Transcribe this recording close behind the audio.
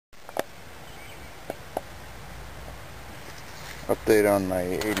Update on my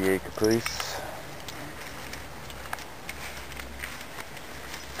 88 Caprice.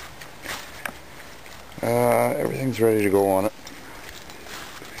 Everything's ready to go on it.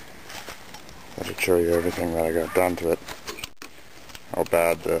 I'll show you everything that I got done to it. How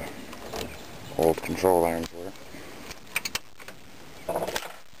bad the old control arms were.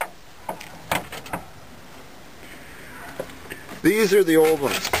 These are the old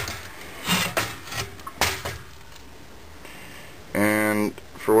ones. And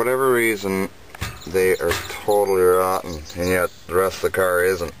for whatever reason, they are totally rotten, and yet the rest of the car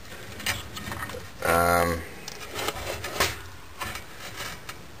isn't.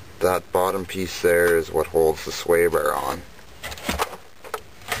 That bottom piece there is what holds the sway bar on.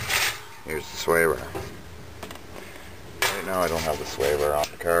 Here's the sway bar. Right now I don't have the sway bar on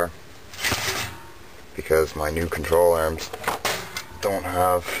the car because my new control arms don't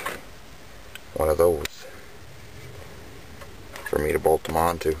have one of those for me to bolt them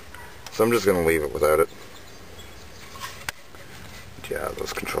onto. So I'm just going to leave it without it. But yeah,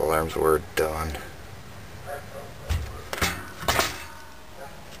 those control arms were done.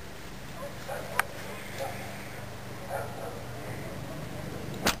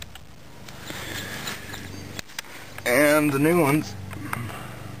 And the new ones,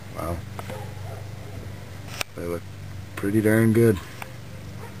 well, they look pretty darn good.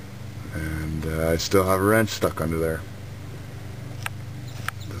 And I still have a wrench stuck under there.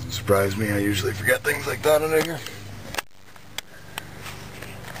 Doesn't surprise me, I usually forget things like that under here.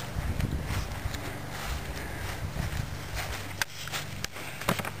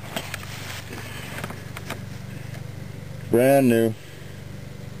 Brand new.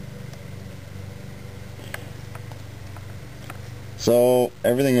 So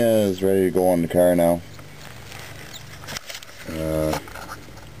everything is ready to go on the car now.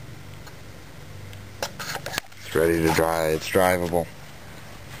 It's ready to drive. It's drivable.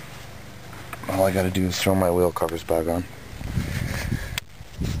 All I gotta do is throw my wheel covers back on.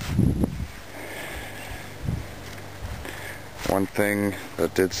 One thing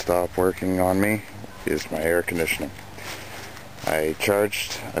that did stop working on me is my air conditioning. I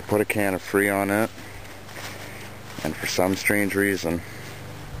put a can of Freon in it, and for some strange reason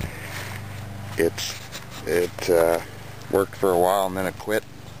it worked for a while and then it quit.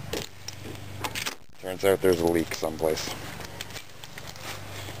 Turns out there's a leak someplace.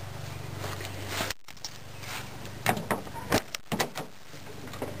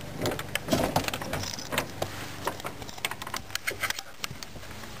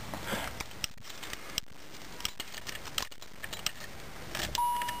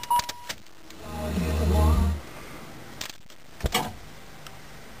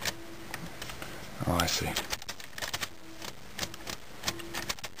 Oh, I see.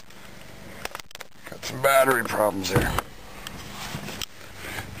 Got some battery problems here.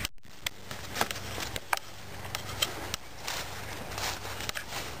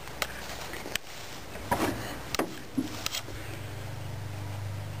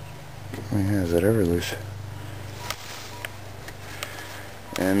 Yeah, is it ever loose?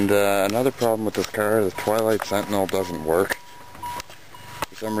 And another problem with this car, the Twilight Sentinel doesn't work.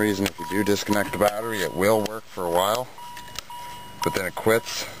 For some reason, if you do disconnect the battery, it will work for a while, but then it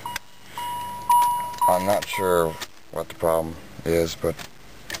quits. I'm not sure what the problem is, but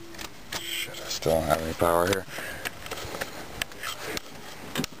shit, I still don't have any power here.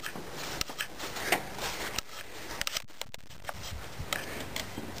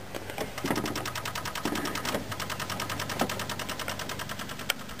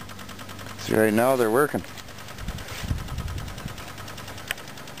 See, right now they're working.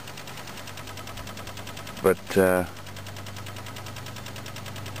 But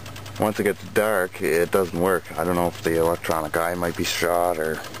once it gets dark, it doesn't work. I don't know if the electronic eye might be shot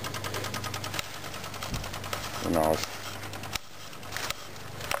or who knows.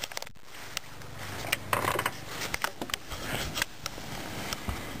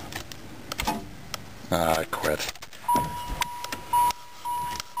 I quit.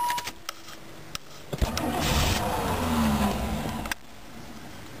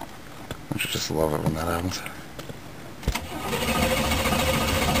 I just love it when that happens.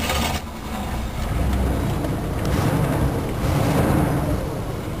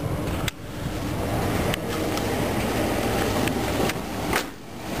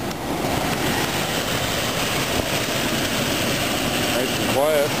 Nice and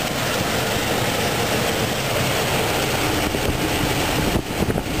quiet.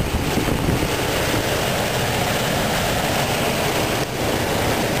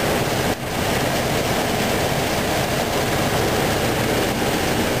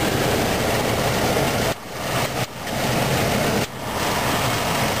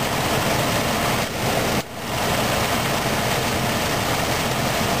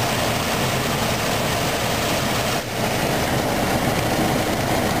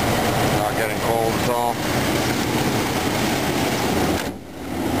 all.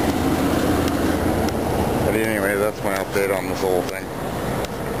 But anyway, that's my update on this whole thing.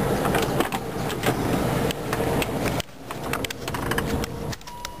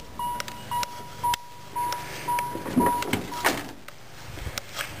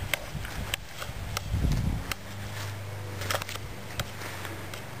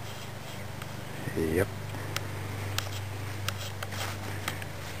 Yep.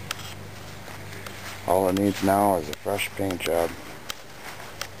 All it needs now is a fresh paint job.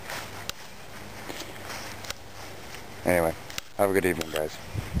 Anyway, have a good evening, guys.